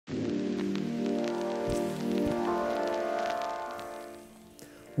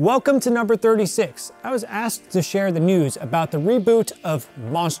Welcome to number 36. I was asked to share the news about the reboot of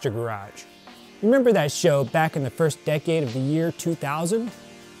Monster Garage. Remember that show back in the first decade of the year 2000?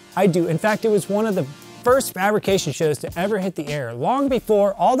 I do. In fact, it was one of the first fabrication shows to ever hit the air, long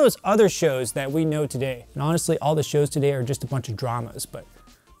before all those other shows that we know today. And honestly, all the shows today are just a bunch of dramas, but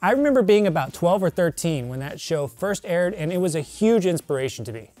I remember being about 12 or 13 when that show first aired, and it was a huge inspiration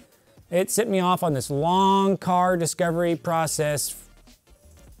to me. It set me off on this long car discovery process,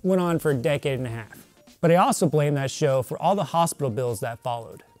 went on for a decade and a half. But I also blame that show for all the hospital bills that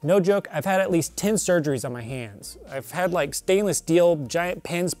followed. No joke, I've had at least 10 surgeries on my hands. I've had like stainless steel, giant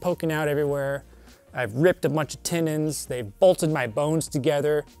pins poking out everywhere. I've ripped a bunch of tendons. They've bolted my bones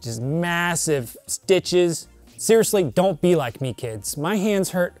together. Just massive stitches. Seriously, don't be like me, kids. My hands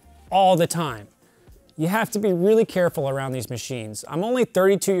hurt all the time. You have to be really careful around these machines. I'm only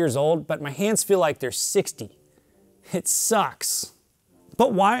 32 years old, but my hands feel like they're 60. It sucks.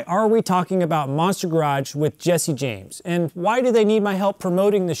 But why are we talking about Monster Garage with Jesse James? And why do they need my help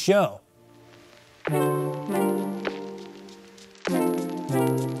promoting the show?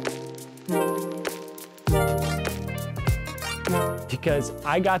 Because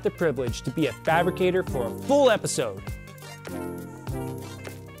I got the privilege to be a fabricator for a full episode.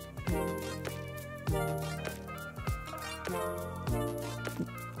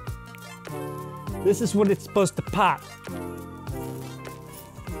 This is what it's supposed to pop.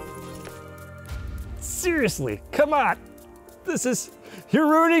 Seriously, come on. You're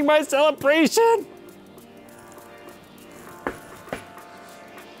ruining my celebration.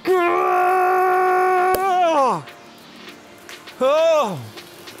 Oh. Oh.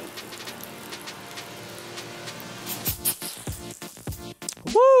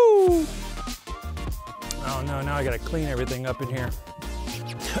 Woo. Oh no, now I gotta clean everything up in here.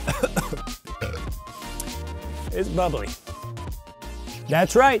 It's bubbly.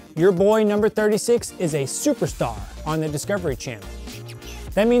 That's right, your boy number 36 is a superstar on the Discovery Channel.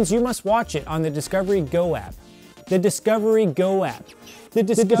 That means you must watch it on the Discovery Go app. The Discovery Go app. The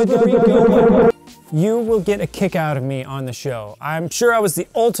Discovery Go app. You will get a kick out of me on the show. I'm sure I was the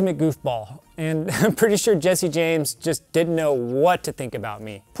ultimate goofball, and I'm pretty sure Jesse James just didn't know what to think about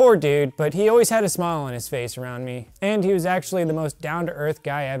me. Poor dude, but he always had a smile on his face around me, and he was actually the most down-to-earth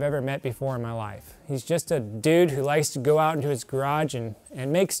guy I've ever met before in my life. He's just a dude who likes to go out into his garage and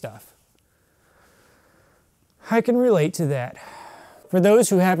make stuff. I can relate to that. For those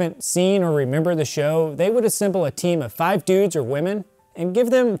who haven't seen or remember the show, they would assemble a team of 5 dudes or women and give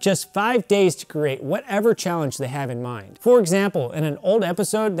them just 5 days to create whatever challenge they have in mind. For example, in an old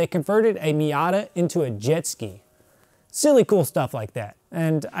episode, they converted a Miata into a jet ski. Silly cool stuff like that.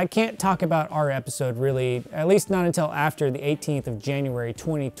 And I can't talk about our episode really, at least not until after the 18th of January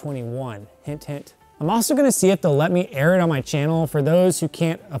 2021. Hint, hint. I'm also gonna see if they'll let me air it on my channel for those who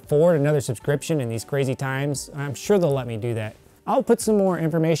can't afford another subscription in these crazy times. I'm sure they'll let me do that. I'll put some more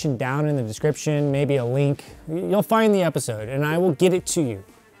information down in the description, maybe a link. You'll find the episode and I will get it to you.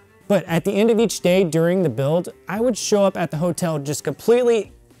 But at the end of each day during the build, I would show up at the hotel just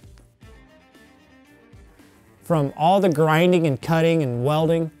completely from all the grinding and cutting and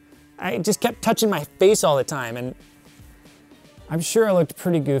welding. I just kept touching my face all the time, and I'm sure I looked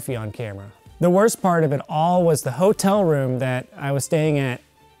pretty goofy on camera. The worst part of it all was the hotel room that I was staying at.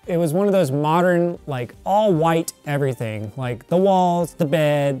 It was one of those modern, like all white everything, like the walls, the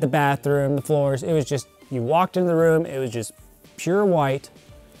bed, the bathroom, the floors. It was just, you walked into the room, it was just pure white.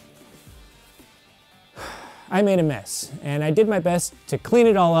 I made a mess, and I did my best to clean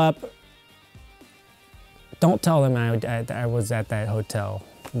it all up. Don't tell them I was at that hotel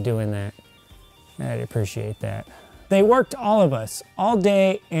doing that. I'd appreciate that. They worked all of us, all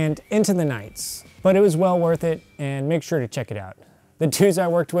day and into the nights, but it was well worth it, and make sure to check it out. The dudes I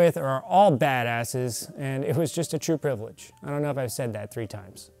worked with are all badasses, and it was just a true privilege. I don't know if I've said that 3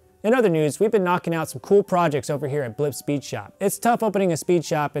 times. In other news, we've been knocking out some cool projects over here at Blip Speed Shop. It's tough opening a speed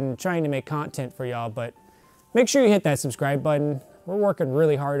shop and trying to make content for y'all, but make sure you hit that subscribe button. We're working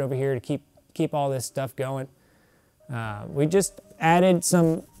really hard over here to keep all this stuff going. We just added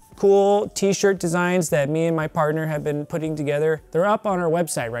some cool t-shirt designs that me and my partner have been putting together. They're up on our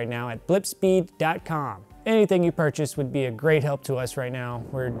website right now at blipspeed.com. Anything you purchase would be a great help to us right now.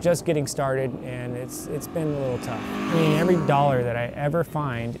 We're just getting started, and it's been a little tough. I mean, every dollar that I ever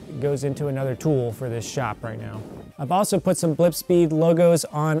find goes into another tool for this shop right now. I've also put some Blip Speed logos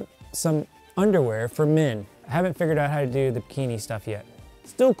on some underwear for men. I haven't figured out how to do the bikini stuff yet.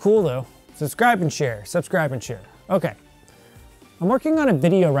 Still cool though. Subscribe and share, subscribe and share. Okay. I'm working on a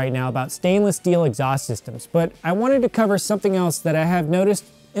video right now about stainless steel exhaust systems, but I wanted to cover something else that I have noticed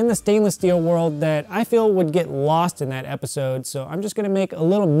in the stainless steel world that I feel would get lost in that episode, so I'm just gonna make a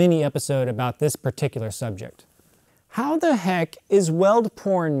little mini episode about this particular subject. How the heck is weld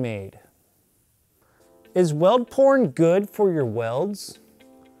porn made? Is weld porn good for your welds?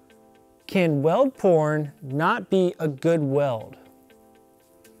 Can weld porn not be a good weld?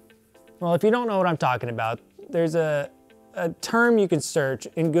 Well, if you don't know what I'm talking about, there's a term you can search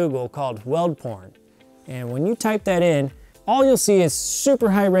in Google called weld porn. And when you type that in, all you'll see is super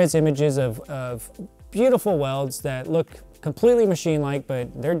high-res images of beautiful welds that look completely machine-like,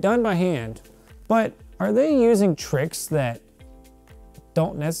 but they're done by hand. But are they using tricks that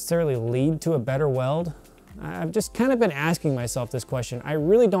don't necessarily lead to a better weld? I've just kind of been asking myself this question. I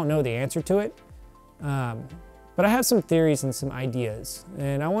really don't know the answer to it, but I have some theories and some ideas.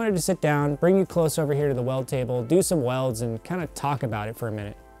 And I wanted to sit down, bring you close over here to the weld table, do some welds, and kind of talk about it for a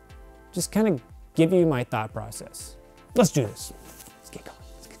minute. Just kind of give you my thought process. Let's do this. Let's get going,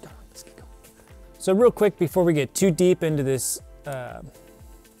 let's get going, let's get going. So real quick, before we get too deep into this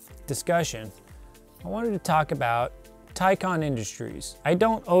discussion, I wanted to talk about Tycon Industries. I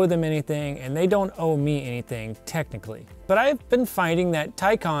don't owe them anything and they don't owe me anything technically, but I've been finding that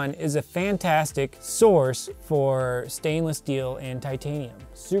Tycon is a fantastic source for stainless steel and titanium.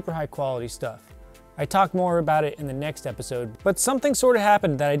 Super high quality stuff. I talk more about it in the next episode, but something sort of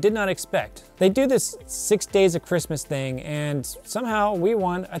happened that I did not expect. They do this 6 days of Christmas thing and somehow we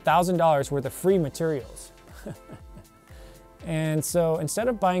won $1,000 worth of free materials. And so instead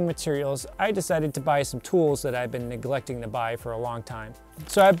of buying materials, I decided to buy some tools that I've been neglecting to buy for a long time.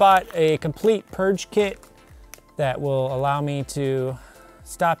 So I bought a complete purge kit that will allow me to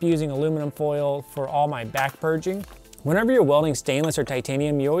stop using aluminum foil for all my back purging. Whenever you're welding stainless or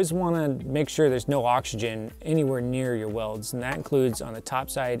titanium, you always want to make sure there's no oxygen anywhere near your welds, and that includes on the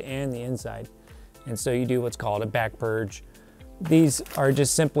top side and the inside. And so you do what's called a back purge. These are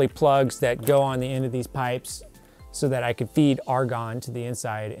just simply plugs that go on the end of these pipes so that I could feed argon to the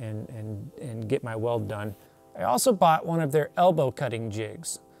inside and get my weld done. I also bought one of their elbow cutting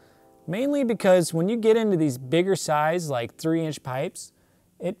jigs, mainly because when you get into these bigger size, like 3-inch pipes,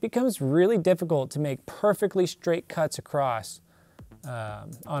 it becomes really difficult to make perfectly straight cuts across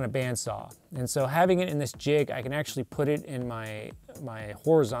on a bandsaw. And so having it in this jig, I can actually put it in my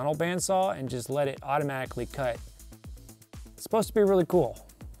horizontal bandsaw and just let it automatically cut. It's supposed to be really cool.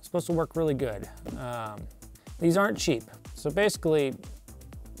 It's supposed to work really good. These aren't cheap. So basically,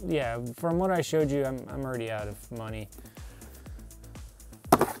 yeah, from what I showed you, I'm already out of money.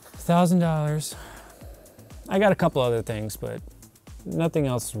 $1,000. I got a couple other things, but nothing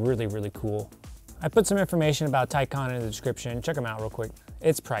else really, really cool. I put some information about Tycon in the description. Check them out real quick.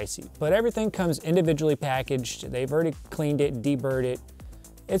 It's pricey, but everything comes individually packaged. They've already cleaned it, deburred it.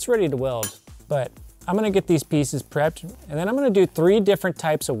 It's ready to weld, but I'm gonna get these pieces prepped, and then I'm gonna do 3 different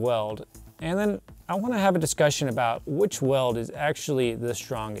types of weld, and then I want to have a discussion about which weld is actually the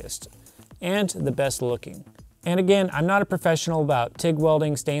strongest and the best looking. And again, I'm not a professional about TIG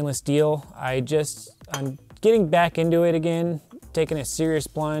welding stainless steel. I'm getting back into it again, taking a serious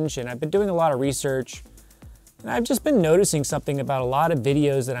plunge, and I've been doing a lot of research. And I've just been noticing something about a lot of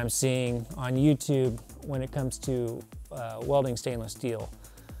videos that I'm seeing on YouTube when it comes to welding stainless steel.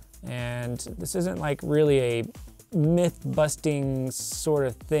 And this isn't like really a myth-busting sort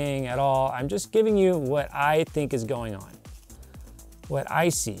of thing at all. I'm just giving you what I think is going on, what I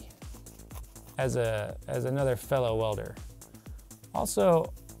see as another fellow welder.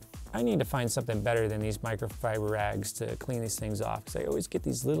 Also, I need to find something better than these microfiber rags to clean these things off, because I always get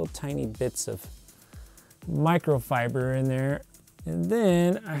these little tiny bits of microfiber in there, and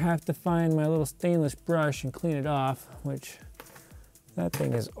then I have to find my little stainless brush and clean it off, which that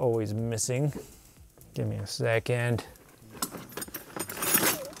thing is always missing. Give me a second.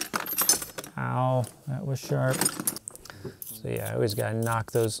 Ow, that was sharp. So yeah, I always gotta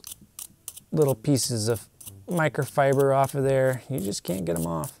knock those little pieces of microfiber off of there. You just can't get them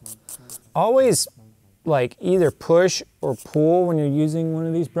off. Always like either push or pull when you're using one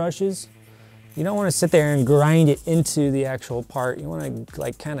of these brushes. You don't wanna sit there and grind it into the actual part. You wanna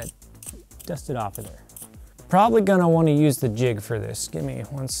like kind of dust it off of there. Probably gonna wanna use the jig for this. Give me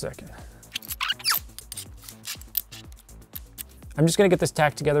 1 second. I'm just gonna get this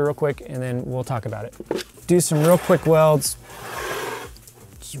tacked together real quick and then we'll talk about it. Do some real quick welds,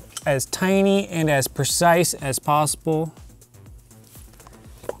 as tiny and as precise as possible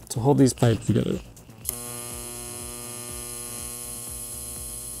to hold these pipes together.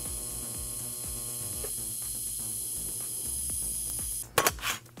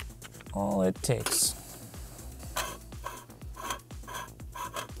 All it takes.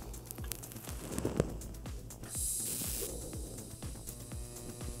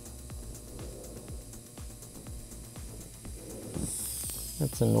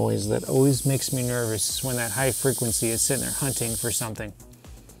 That's a noise that always makes me nervous when that high frequency is sitting there hunting for something.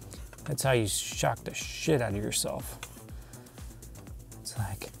 That's how you shock the shit out of yourself. It's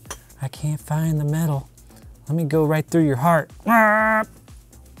like, I can't find the metal. Let me go right through your heart.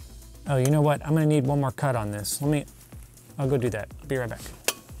 Oh, you know what? I'm gonna need one more cut on this. I'll go do that. I'll be right back.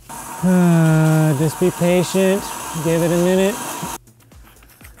 Just be patient. Give it a minute.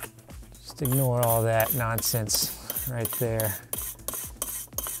 Just ignore all that nonsense right there.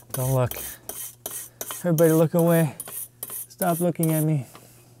 Don't look. Everybody look away. Stop looking at me.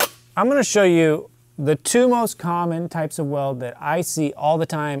 I'm gonna show you the two most common types of weld that I see all the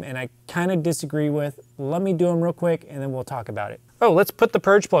time and I kind of disagree with. Let me do them real quick and then we'll talk about it. Oh, let's put the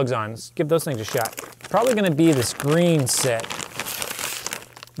purge plugs on. Let's give those things a shot. Probably gonna be this green set.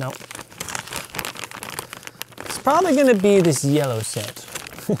 No. It's probably gonna be this yellow set.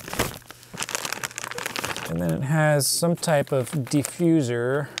 And then it has some type of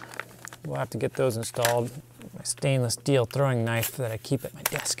diffuser. We'll have to get those installed. My stainless steel throwing knife that I keep at my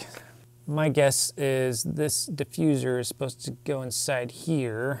desk. My guess is this diffuser is supposed to go inside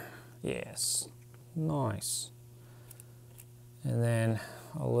here. Yes, nice. And then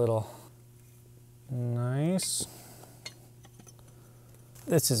a little, nice.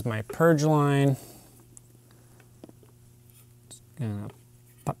 This is my purge line. Just gonna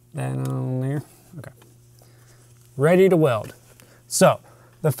pop that on there. Okay. Ready to weld. So,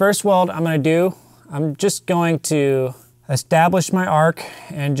 the first weld I'm gonna do, I'm just going to establish my arc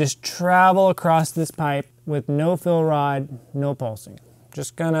and just travel across this pipe with no fill rod, no pulsing.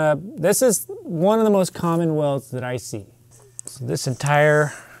 Just gonna, this is one of the most common welds that I see. So this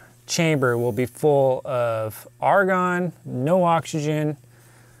entire chamber will be full of argon, no oxygen.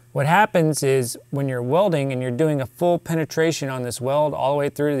 What happens is when you're welding and you're doing a full penetration on this weld all the way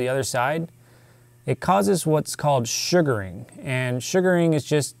through to the other side, it causes what's called sugaring. And sugaring is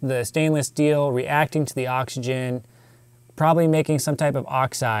just the stainless steel reacting to the oxygen, probably making some type of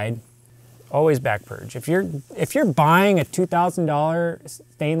oxide. Always back purge. If you're buying a $2,000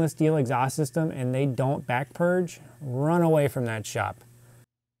 stainless steel exhaust system and they don't back purge, run away from that shop.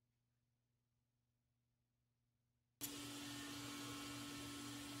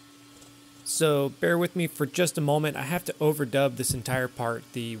 So bear with me for just a moment. I have to overdub this entire part.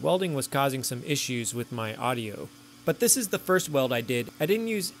 The welding was causing some issues with my audio. But this is the first weld I did. I didn't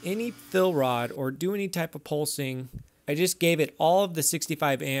use any fill rod or do any type of pulsing. I just gave it all of the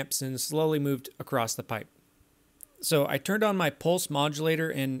 65 amps and slowly moved across the pipe. So I turned on my pulse modulator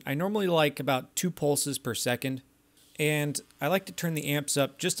and I normally like about 2 pulses per second. And I like to turn the amps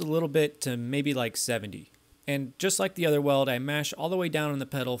up just a little bit to maybe like 70. And just like the other weld, I mash all the way down on the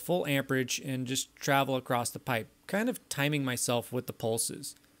pedal, full amperage, and just travel across the pipe, kind of timing myself with the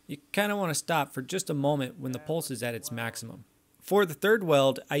pulses. You kind of want to stop for just a moment when the pulse is at its maximum. For the third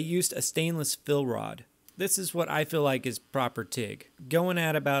weld, I used a stainless fill rod. This is what I feel like is proper TIG. Going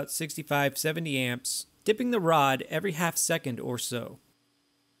at about 65-70 amps, dipping the rod every half second or so.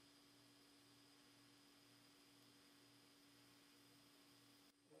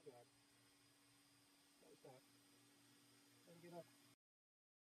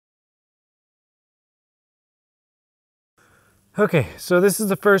 Okay, so this is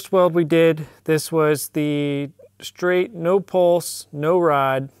the first weld we did. This was the straight, no pulse, no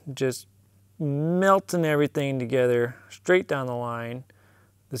rod, just melting everything together straight down the line.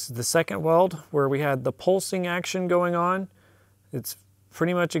 This is the second weld where we had the pulsing action going on. It's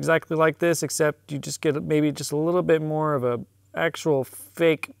pretty much exactly like this, except you just get maybe just a little bit more of a actual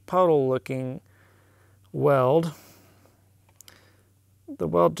fake puddle looking weld. The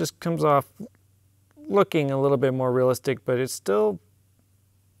weld just comes off looking a little bit more realistic, but it's still,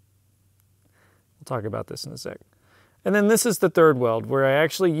 we'll talk about this in a sec. And then this is the third weld where I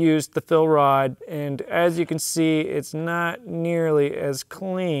actually used the fill rod, and as you can see, it's not nearly as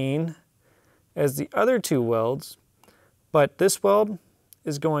clean as the other 2 welds, but this weld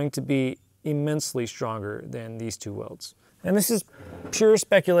is going to be immensely stronger than these 2 welds. And this is pure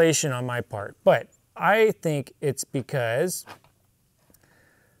speculation on my part, but I think it's because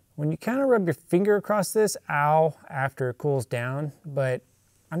when you kind of rub your finger across this, ow, after it cools down, but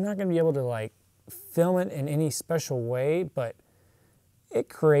I'm not gonna be able to like film it in any special way, but it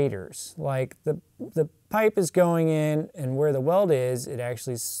craters. Like the pipe is going in and where the weld is, it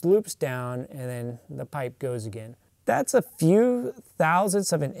actually sloops down and then the pipe goes again. That's a few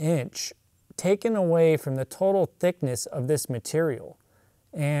thousandths of an inch taken away from the total thickness of this material.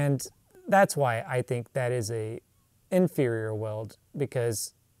 And that's why I think that is a inferior weld,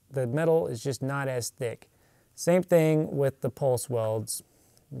 because the metal is just not as thick. Same thing with the pulse welds,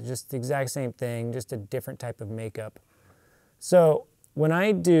 just the exact same thing, just a different type of makeup. So when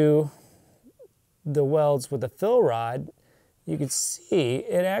I do the welds with a fill rod, you can see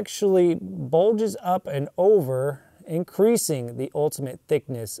it actually bulges up and over, increasing the ultimate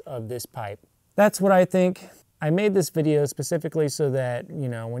thickness of this pipe. That's what I think. I made this video specifically so that, you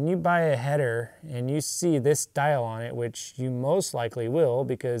know, when you buy a header and you see this style on it, which you most likely will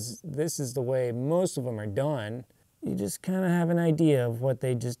because this is the way most of them are done, you just kind of have an idea of what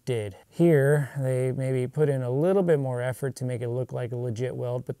they just did. Here, they maybe put in a little bit more effort to make it look like a legit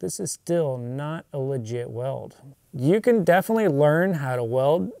weld, but this is still not a legit weld. You can definitely learn how to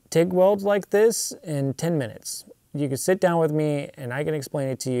weld, TIG welds like this in 10 minutes. You can sit down with me and I can explain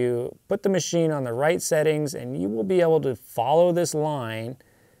it to you, put the machine on the right settings, and you will be able to follow this line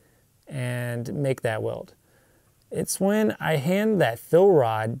and make that weld. It's when I hand that fill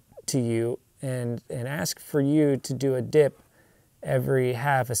rod to you and ask for you to do a dip every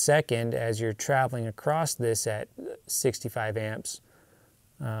half a second as you're traveling across this at 65 amps.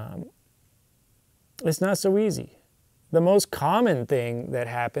 It's not so easy. The most common thing that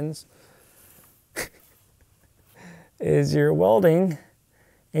happens is you're welding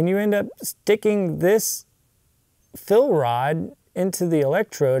and you end up sticking this fill rod into the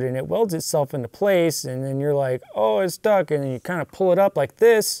electrode and it welds itself into place, and then you're like, oh, it's stuck, and then you kind of pull it up like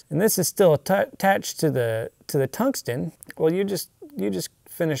this, and this is still attached to the tungsten. Well, you just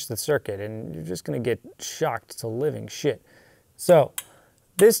finished the circuit and you're just gonna get shocked to living shit. So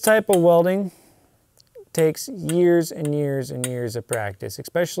this type of welding takes years and years and years of practice,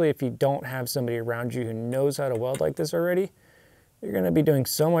 especially if you don't have somebody around you who knows how to weld like this already. You're gonna be doing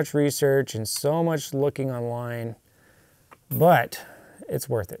so much research and so much looking online, but it's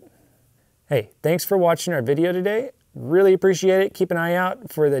worth it. Hey, thanks for watching our video today. Really appreciate it. Keep an eye out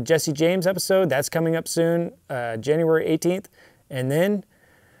for the Jesse James episode. That's coming up soon, January 18th. And then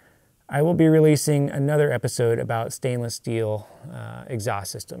I will be releasing another episode about stainless steel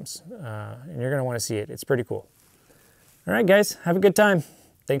exhaust systems. And you're gonna wanna see it. It's pretty cool. All right, guys, have a good time.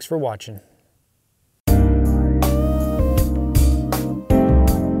 Thanks for watching.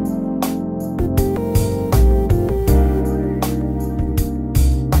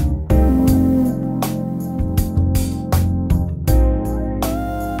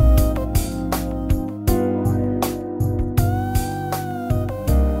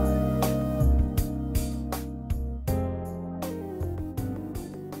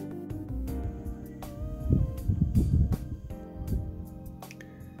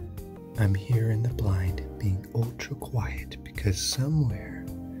 I'm here in the blind, being ultra quiet because somewhere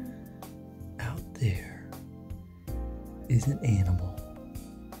out there is an animal.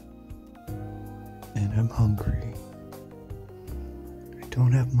 And I'm hungry. I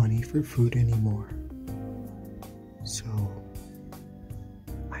don't have money for food anymore. So,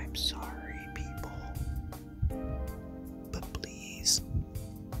 I'm sorry, people. But please,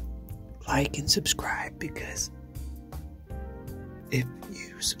 like and subscribe, because if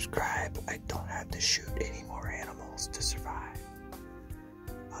you subscribe, I don't have to shoot any more animals to survive.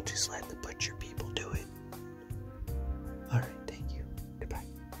 I'll just let the butcher people do it. Alright, thank you. Goodbye.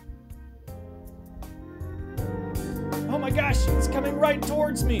 Oh my gosh, it's coming right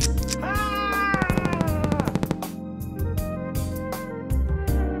towards me. Ah!